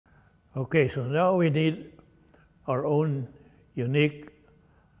Okay, so now we need our own unique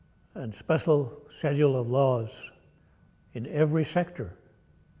and special schedule of laws in every sector,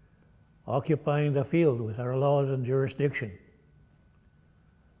 occupying the field with our laws and jurisdiction.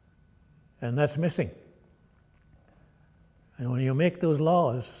 And that's missing. And when you make those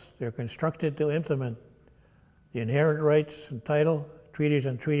laws, they're constructed to implement the inherent rights and title, treaties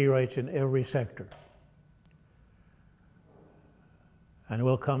and treaty rights in every sector. And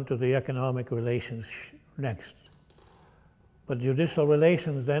we'll come to the economic relations next. But judicial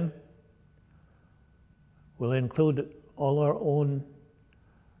relations then will include all our own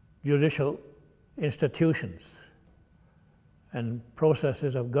judicial institutions and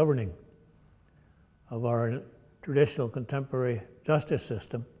processes of governing of our traditional contemporary justice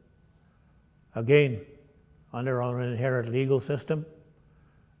system, again, under our inherent legal system,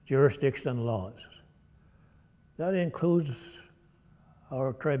 jurisdiction and laws. That includes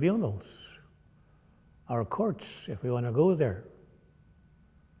our tribunals, our courts, if we want to go there.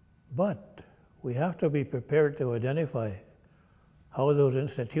 But we have to be prepared to identify how those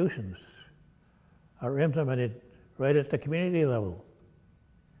institutions are implemented right at the community level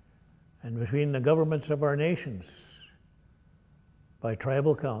and between the governments of our nations, by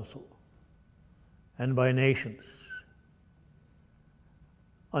tribal council, and by nations,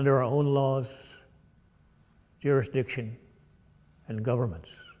 under our own laws, jurisdiction, and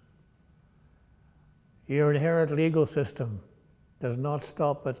governments. Your inherent legal system does not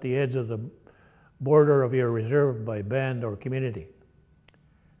stop at the edge of the border of your reserve by band or community.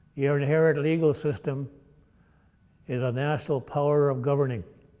 Your inherent legal system is a national power of governing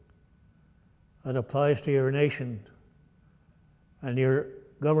that applies to your nation and your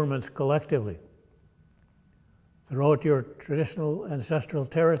governments collectively throughout your traditional ancestral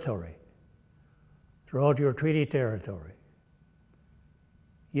territory, throughout your treaty territory.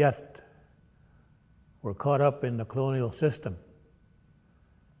 Yet, we're caught up in the colonial system,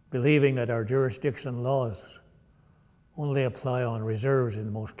 believing that our jurisdiction laws only apply on reserves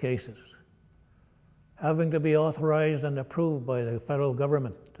in most cases, having to be authorized and approved by the federal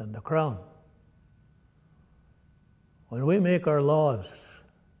government and the Crown. When we make our laws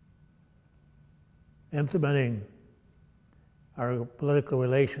implementing our political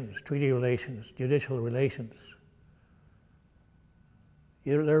relations, treaty relations, judicial relations,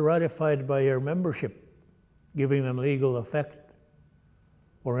 they're ratified by your membership, giving them legal effect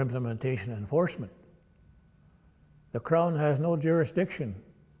for implementation and enforcement. The Crown has no jurisdiction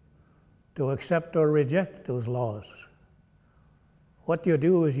to accept or reject those laws. What you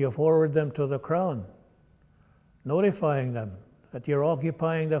do is you forward them to the Crown, notifying them that you're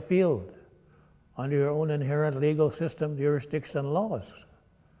occupying the field under your own inherent legal system, jurisdiction, and laws,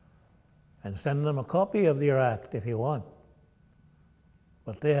 and send them a copy of your act if you want.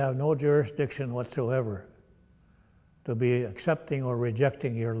 But they have no jurisdiction whatsoever to be accepting or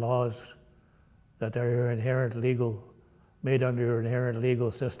rejecting your laws that are your inherent legal, made under your inherent legal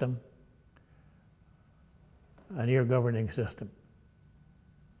system and your governing system.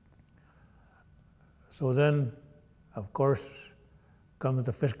 So then, of course, comes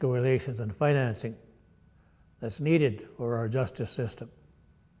the fiscal relations and financing that's needed for our justice system.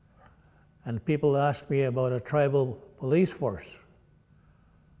 And people ask me about a tribal police force.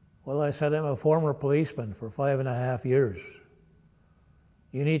 Well, I said I'm a former policeman for 5.5 years.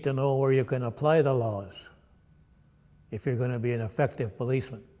 You need to know where you can apply the laws if you're going to be an effective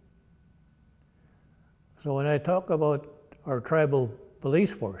policeman. So when I talk about our tribal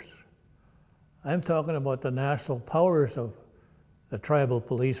police force, I'm talking about the national powers of the tribal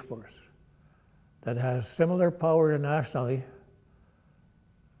police force that has similar power nationally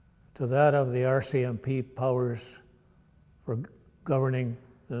to that of the RCMP powers for governing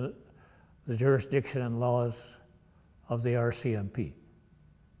the jurisdiction and laws of the RCMP.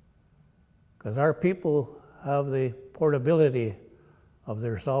 Because our people have the portability of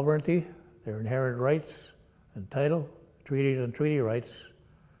their sovereignty, their inherent rights and title, treaties and treaty rights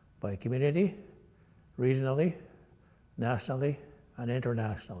by community, regionally, nationally, and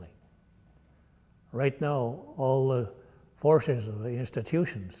internationally. Right now, all the forces of the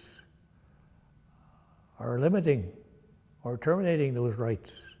institutions are limiting or terminating those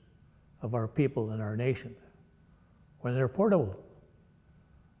rights of our people and our nation when they're portable.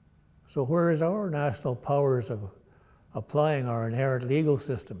 So where is our national powers of applying our inherent legal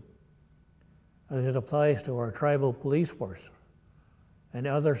system as it applies to our tribal police force and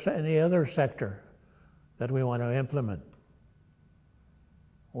any other sector that we want to implement?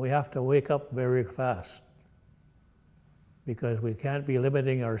 We have to wake up very fast because we can't be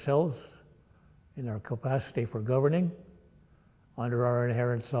limiting ourselves in our capacity for governing under our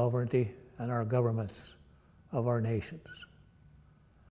inherent sovereignty and our governments of our nations.